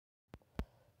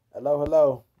Hello,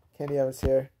 hello. KennyCEvans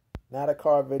here. Not a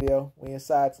car video. We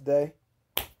inside today.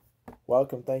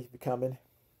 Welcome. Thank you for coming.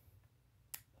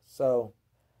 So,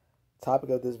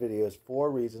 topic of this video is 4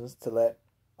 reasons to let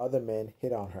other men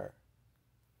hit on her.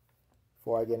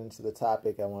 Before I get into the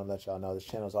topic, I want to let y'all know this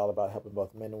channel is all about helping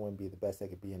both men and women be the best they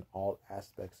could be in all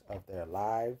aspects of their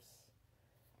lives.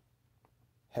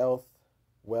 Health,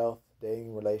 wealth,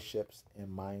 dating, relationships,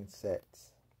 and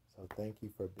mindsets. So thank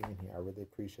you for being here. I really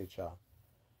appreciate y'all.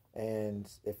 And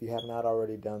if you have not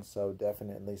already done so,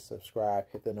 definitely subscribe.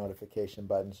 Hit the notification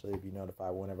button so you'll be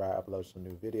notified whenever I upload some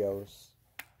new videos.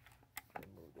 Let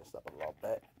me move this up a little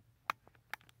bit.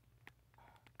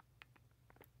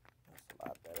 That's a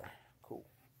lot better. Cool.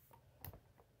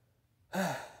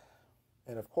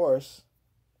 And of course,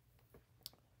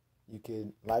 you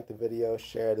can like the video,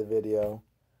 share the video.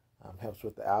 Helps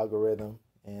with the algorithm.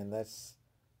 And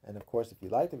of course, if you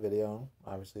like the video,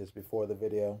 obviously it's before the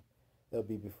video. It'll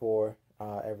be before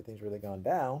everything's really gone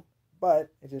down, but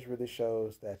it just really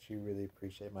shows that you really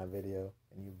appreciate my video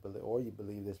and you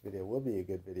believe this video will be a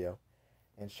good video.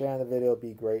 And sharing the video will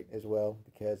be great as well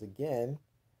because, again,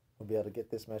 we'll be able to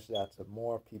get this message out to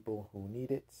more people who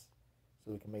need it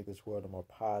so we can make this world a more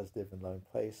positive and loving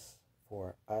place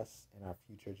for us and our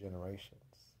future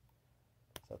generations.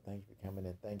 So thank you for coming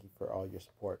in. Thank you for all your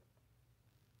support.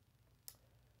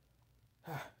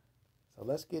 So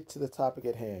let's get to the topic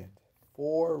at hand.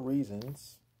 4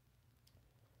 reasons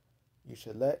you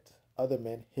should let other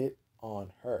men hit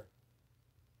on her.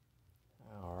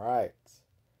 All right.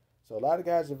 So a lot of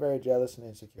guys are very jealous and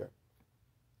insecure.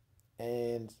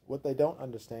 And what they don't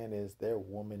understand is their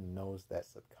woman knows that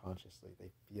subconsciously.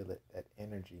 They feel it, that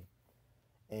energy.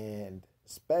 And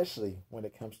especially when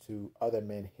it comes to other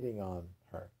men hitting on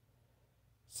her.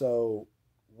 So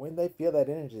when they feel that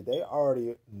energy, they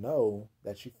already know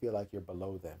that you feel like you're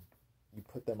below them. You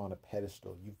put them on a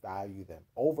pedestal. You value them,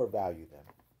 overvalue them.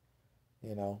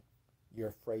 You know, you're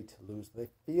afraid to lose. They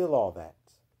feel all that.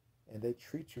 And they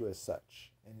treat you as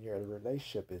such. And your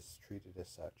relationship is treated as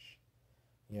such.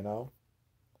 You know?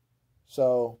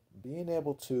 So being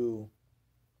able to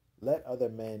let other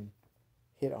men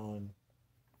hit on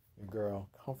your girl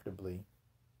comfortably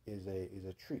is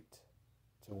a treat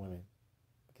to women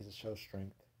because it shows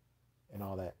strength and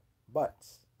all that. But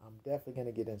I'm definitely going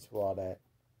to get into all that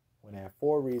when I have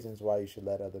 4 reasons why you should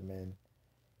let other men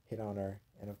hit on her.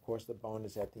 And, of course, the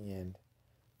bonus at the end.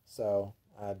 So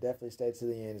definitely stay to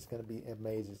the end. It's going to be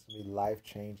amazing. It's going to be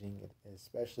life-changing,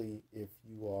 especially if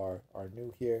you are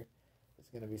new here. It's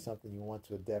going to be something you want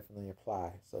to definitely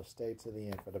apply. So stay to the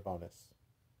end for the bonus.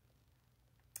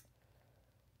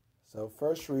 So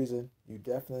first reason you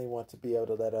definitely want to be able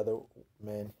to let other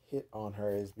men hit on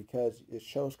her is because it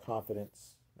shows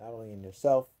confidence, not only in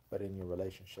yourself, but in your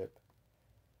relationship.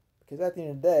 Because at the end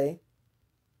of the day,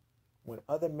 when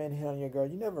other men hit on your girl,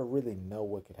 you never really know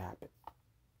what could happen.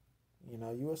 You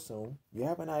know, you assume. You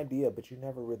have an idea, but you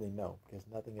never really know because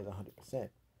nothing is 100%.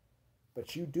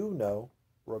 But you do know,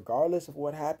 regardless of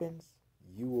what happens,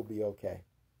 you will be okay.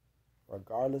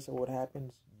 Regardless of what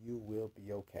happens, you will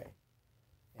be okay.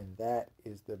 And that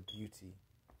is the beauty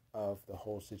of the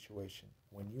whole situation.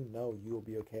 When you know you will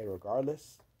be okay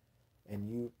regardless, and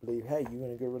you believe, hey, you're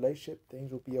in a good relationship,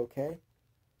 things will be okay,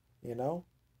 you know?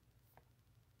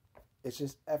 It's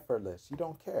just effortless. You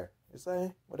don't care. It's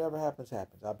like, whatever happens,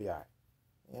 happens. I'll be all right.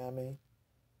 You know what I mean?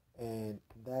 And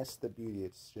that's the beauty.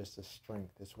 It's just a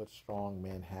strength. It's what strong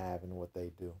men have and what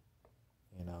they do,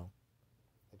 you know?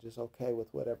 They're just okay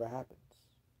with whatever happens,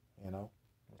 you know?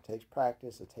 It takes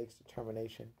practice. It takes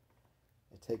determination.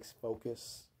 It takes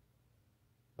focus.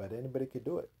 But anybody could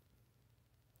do it.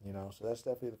 You know, so that's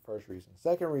definitely the first reason.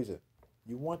 Second reason,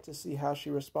 you want to see how she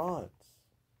responds.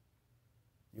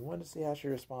 You want to see how she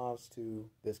responds to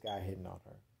this guy hitting on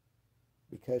her.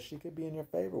 Because she could be in your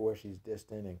favor where she's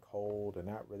distant and cold and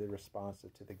not really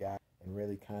responsive to the guy and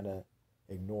really kind of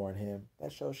ignoring him.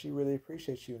 That shows she really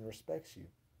appreciates you and respects you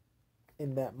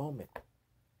in that moment.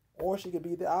 Or she could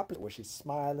be the opposite, where she's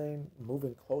smiling,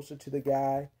 moving closer to the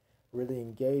guy, really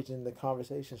engaged in the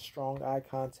conversation, strong eye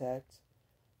contact.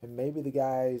 And maybe the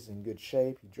guy's in good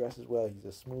shape, he dresses well, he's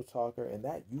a smooth talker, and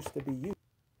that used to be you.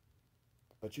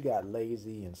 But you got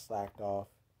lazy and slacked off,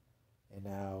 and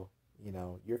now, you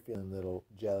know, you're feeling a little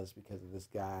jealous because of this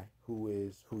guy who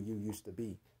you used to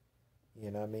be. You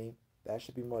know what I mean? That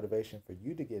should be motivation for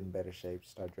you to get in better shape,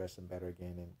 start dressing better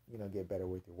again, and, you know, get better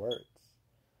with your words.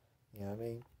 You know what I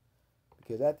mean?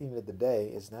 Because at the end of the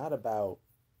day, it's not about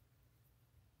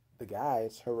the guy,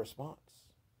 it's her response.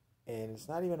 And it's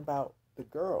not even about the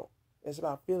girl. It's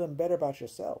about feeling better about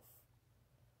yourself.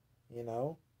 You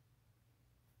know?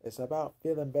 It's about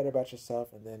feeling better about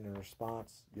yourself, and then in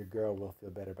response, your girl will feel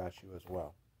better about you as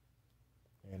well.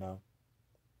 You know?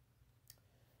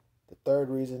 The third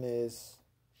reason is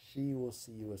she will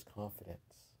see you as confidence.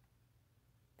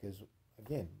 Because,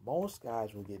 again, most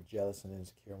guys will get jealous and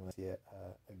insecure when they see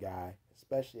a guy,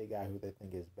 especially a guy who they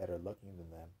think is better looking than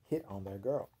them, hit on their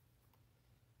girl.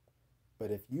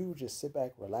 But if you just sit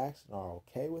back, relax, and are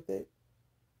okay with it,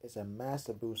 it's a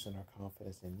massive boost in her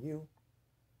confidence in you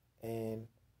and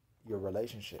your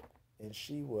relationship. And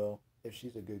she will, if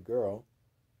she's a good girl,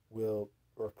 will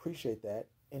appreciate that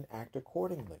and act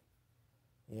accordingly.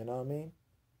 You know what I mean?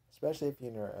 Especially if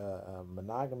you're in a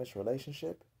monogamous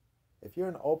relationship. If you're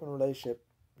in an open relationship,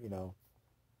 you know,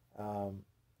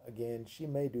 again, she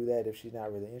may do that if she's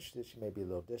not really interested. She may be a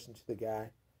little distant to the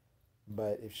guy.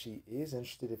 But if she is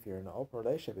interested, if you're in an open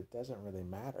relationship, it doesn't really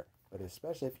matter. But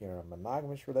especially if you're in a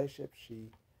monogamous relationship,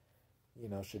 she, you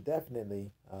know, should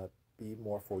definitely be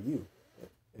more for you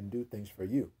and do things for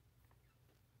you.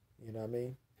 You know what I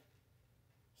mean?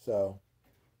 So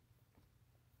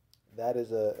that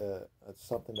is a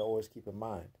something to always keep in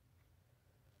mind.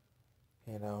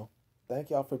 You know,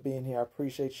 thank y'all for being here. I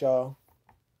appreciate y'all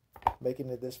making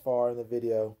it this far in the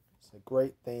video. It's a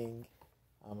great thing.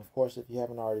 Of course, if you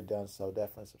haven't already done so,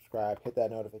 definitely subscribe. Hit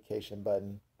that notification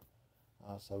button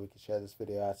so we can share this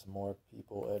video out to more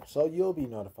people. And so you'll be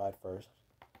notified first.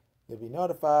 You'll be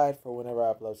notified for whenever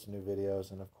I upload some new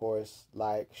videos. And, of course,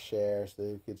 like, share, so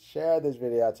you could share this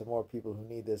video out to more people who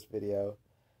need this video.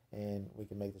 And we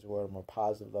can make this world a more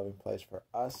positive, loving place for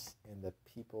us and the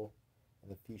people in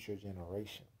the future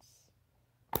generations.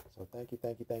 So thank you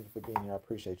for being here. I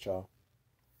appreciate y'all.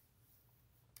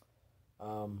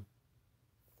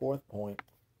 Fourth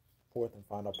and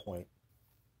final point.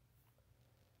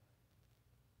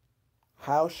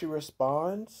 How she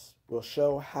responds will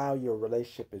show how your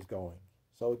relationship is going.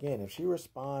 So again, if she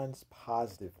responds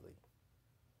positively,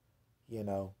 you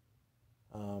know,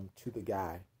 to the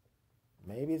guy,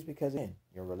 maybe it's because, again,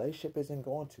 your relationship isn't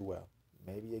going too well.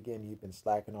 Maybe, again, you've been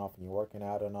slacking off and you're working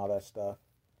out and all that stuff.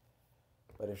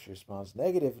 But if she responds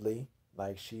negatively,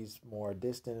 like she's more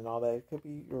distant and all that, it could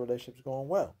be your relationship's going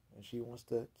well and she wants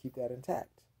to keep that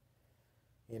intact.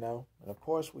 You know, and of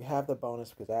course we have the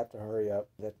bonus because I have to hurry up.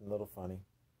 That's a little funny.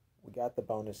 We got the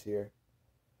bonus here.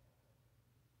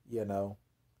 You know,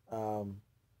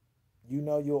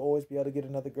 you'll always be able to get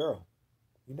another girl.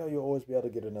 You know you'll always be able to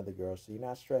get another girl, so you're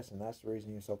not stressing. That's the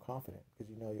reason you're so confident, because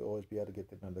you know you'll always be able to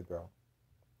get another girl.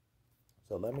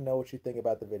 So let me know what you think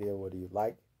about the video. What do you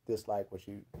like, dislike? Let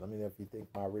me know if you think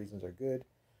my reasons are good,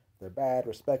 if they're bad,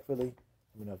 respectfully.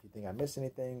 Let me know if you think I missed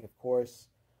anything. Of course,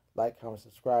 like, comment,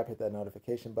 subscribe, hit that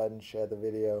notification button, share the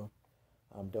video.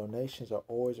 Donations are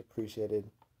always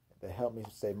appreciated. They help me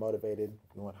stay motivated.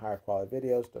 If you want higher quality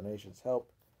videos, donations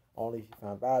help, only if you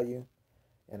found value.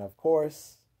 And of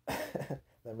course,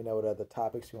 let me know what other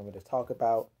topics you want me to talk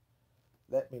about.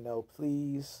 Let me know,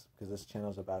 please, because this channel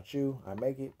is about you. I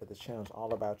make it, but this channel is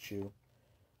all about you.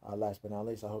 Last but not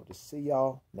least, I hope to see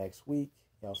y'all next week.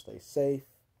 Y'all stay safe.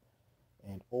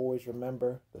 And always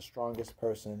remember, the strongest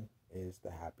person is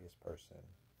the happiest person.